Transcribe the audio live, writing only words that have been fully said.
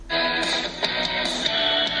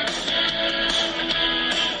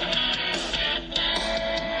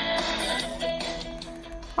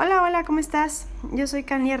Hola, ¿cómo estás? Yo soy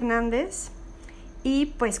Cani Hernández y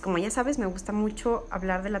pues como ya sabes me gusta mucho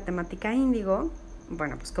hablar de la temática índigo.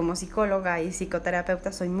 Bueno, pues como psicóloga y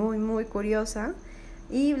psicoterapeuta soy muy curiosa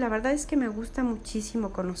y la verdad es que me gusta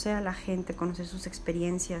muchísimo conocer a la gente, conocer sus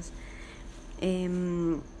experiencias,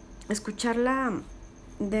 escucharla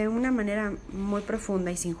de una manera muy profunda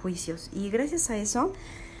y sin juicios. Y gracias a eso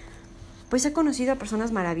pues he conocido a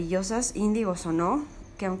personas maravillosas, índigos o no,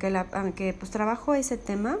 que aunque pues trabajo ese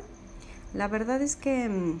tema, la verdad es que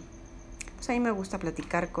pues a mí me gusta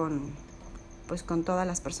platicar con todas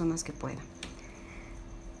las personas que pueda.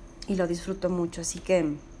 Y lo disfruto mucho, así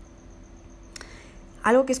que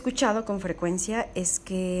algo que he escuchado con frecuencia es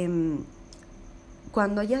que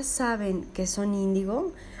cuando ya saben que son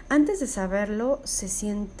índigo, antes de saberlo se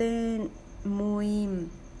sienten muy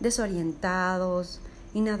desorientados,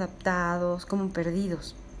 inadaptados, como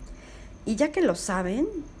perdidos. Y ya que lo saben,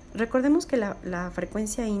 recordemos que la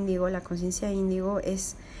frecuencia índigo, la conciencia índigo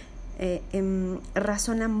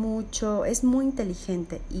razona mucho, es muy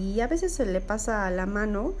inteligente y a veces se le pasa a la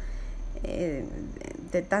mano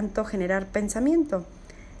de tanto generar pensamiento.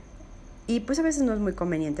 Y pues a veces no es muy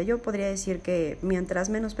conveniente. Yo podría decir que mientras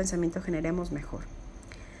menos pensamiento generemos, mejor.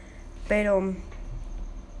 Pero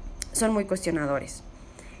son muy cuestionadores.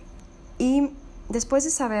 Y después de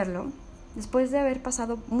saberlo, después de haber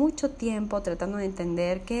pasado mucho tiempo tratando de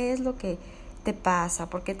entender qué es lo que te pasa,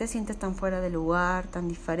 por qué te sientes tan fuera de lugar, tan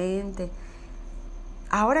diferente,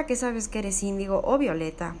 ahora que sabes que eres índigo o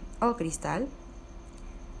violeta o cristal,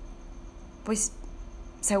 pues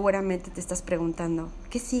seguramente te estás preguntando,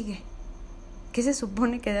 ¿qué sigue? ¿Qué se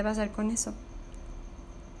supone que debe hacer con eso?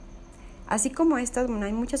 Así como estas,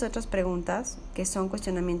 hay muchas otras preguntas que son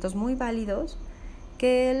cuestionamientos muy válidos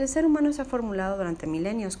que el ser humano se ha formulado durante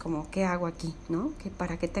milenios, como ¿qué hago aquí? ¿No?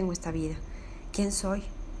 ¿Para qué tengo esta vida? ¿Quién soy?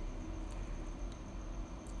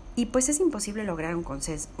 Y pues es imposible lograr un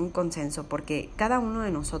consenso porque cada uno de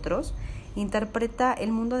nosotros interpreta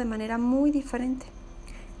el mundo de manera muy diferente.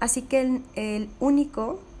 Así que el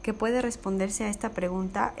único que puede responderse a esta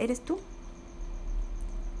pregunta eres tú,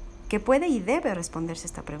 que puede y debe responderse a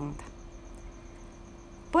esta pregunta.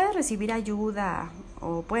 Puedes recibir ayuda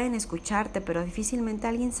o pueden escucharte, pero difícilmente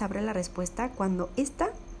alguien sabrá la respuesta cuando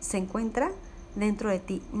ésta se encuentra dentro de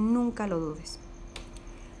ti. Nunca lo dudes.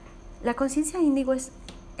 La conciencia índigo es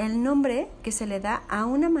el nombre que se le da a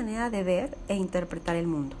una manera de ver e interpretar el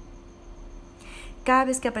mundo. Cada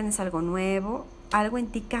vez que aprendes algo nuevo, algo en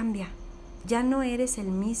ti cambia. Ya no eres el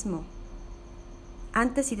mismo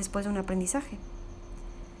antes y después de un aprendizaje.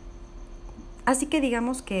 Así que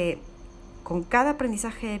digamos que con cada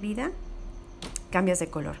aprendizaje de vida cambias de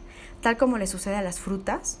color, tal como le sucede a las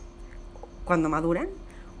frutas cuando maduran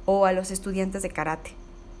o a los estudiantes de karate.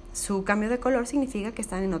 Su cambio de color significa que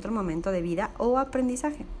están en otro momento de vida o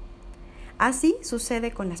aprendizaje. Así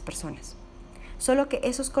sucede con las personas, solo que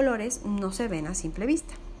esos colores no se ven a simple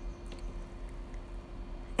vista.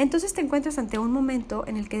 Entonces te encuentras ante un momento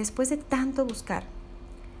en el que después de tanto buscar,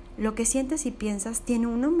 lo que sientes y piensas tiene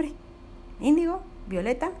un nombre: índigo,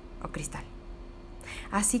 violeta o cristal.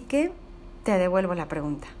 Así que te devuelvo la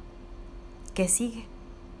pregunta. ¿Qué sigue?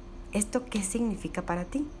 ¿Esto qué significa para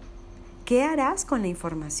ti? ¿Qué harás con la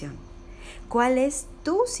información? ¿Cuál es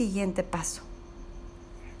tu siguiente paso?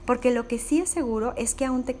 Porque lo que sí es seguro es que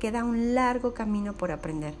aún te queda un largo camino por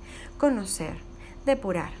aprender, conocer,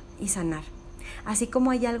 depurar y sanar. Así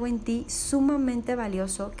como hay algo en ti sumamente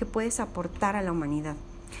valioso que puedes aportar a la humanidad.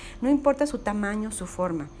 No importa su tamaño, su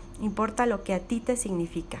forma, importa lo que a ti te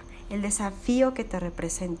significa, el desafío que te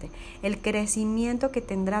represente, el crecimiento que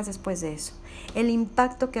tendrás después de eso, el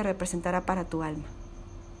impacto que representará para tu alma.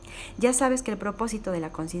 Ya sabes que el propósito de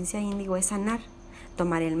la conciencia índigo es sanar,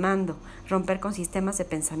 tomar el mando, romper con sistemas de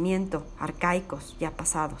pensamiento arcaicos, ya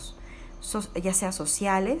pasados, ya sea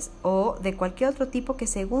sociales o de cualquier otro tipo que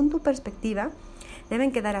según tu perspectiva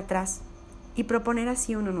deben quedar atrás y proponer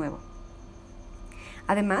así uno nuevo.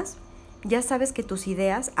 Además, ya sabes que tus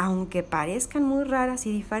ideas, aunque parezcan muy raras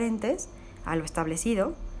y diferentes a lo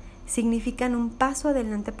establecido, significan un paso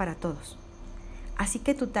adelante para todos. Así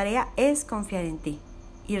que tu tarea es confiar en ti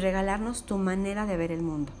y regalarnos tu manera de ver el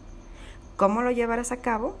mundo. ¿Cómo lo llevarás a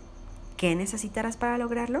cabo? ¿Qué necesitarás para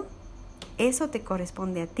lograrlo? Eso te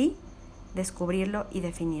corresponde a ti, descubrirlo y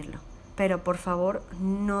definirlo. Pero por favor,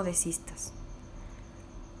 no desistas.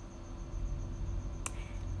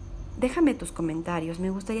 Déjame tus comentarios, me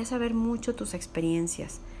gustaría saber mucho tus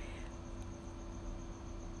experiencias,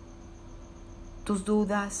 tus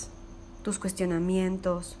dudas, tus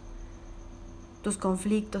cuestionamientos, tus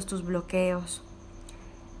conflictos, tus bloqueos.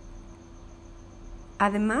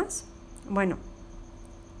 Además,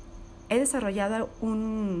 he desarrollado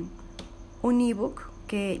un un ebook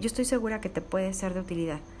que yo estoy segura que te puede ser de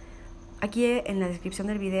utilidad. Aquí en la descripción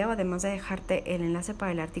del video, además de dejarte el enlace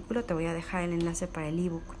para el artículo, te voy a dejar el enlace para el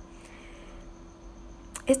ebook.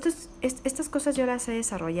 Estas cosas yo las he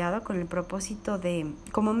desarrollado con el propósito de,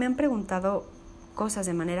 como me han preguntado cosas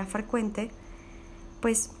de manera frecuente,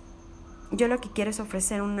 pues yo lo que quiero es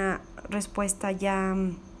ofrecer una respuesta ya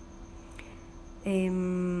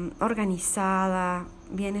organizada,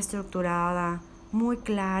 bien estructurada, muy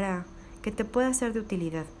clara, que te pueda ser de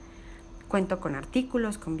utilidad. Cuento con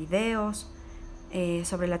artículos, con videos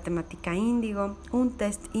sobre la temática índigo, un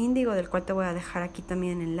test índigo del cual te voy a dejar aquí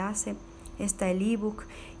también el enlace, está el ebook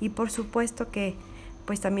y por supuesto que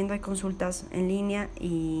pues también doy consultas en línea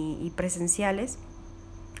y presenciales,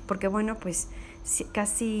 porque bueno, pues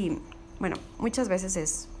muchas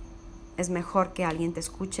veces es mejor que alguien te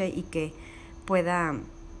escuche y que pueda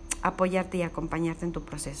apoyarte y acompañarte en tu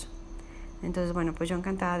proceso. Entonces, bueno, pues yo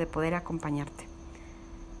encantada de poder acompañarte.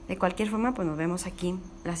 De cualquier forma, pues nos vemos aquí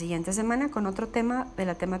la siguiente semana con otro tema de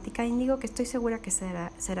la temática índigo que estoy segura que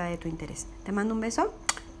será de tu interés. Te mando un beso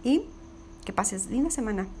y que pases linda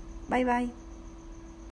semana. Bye, bye.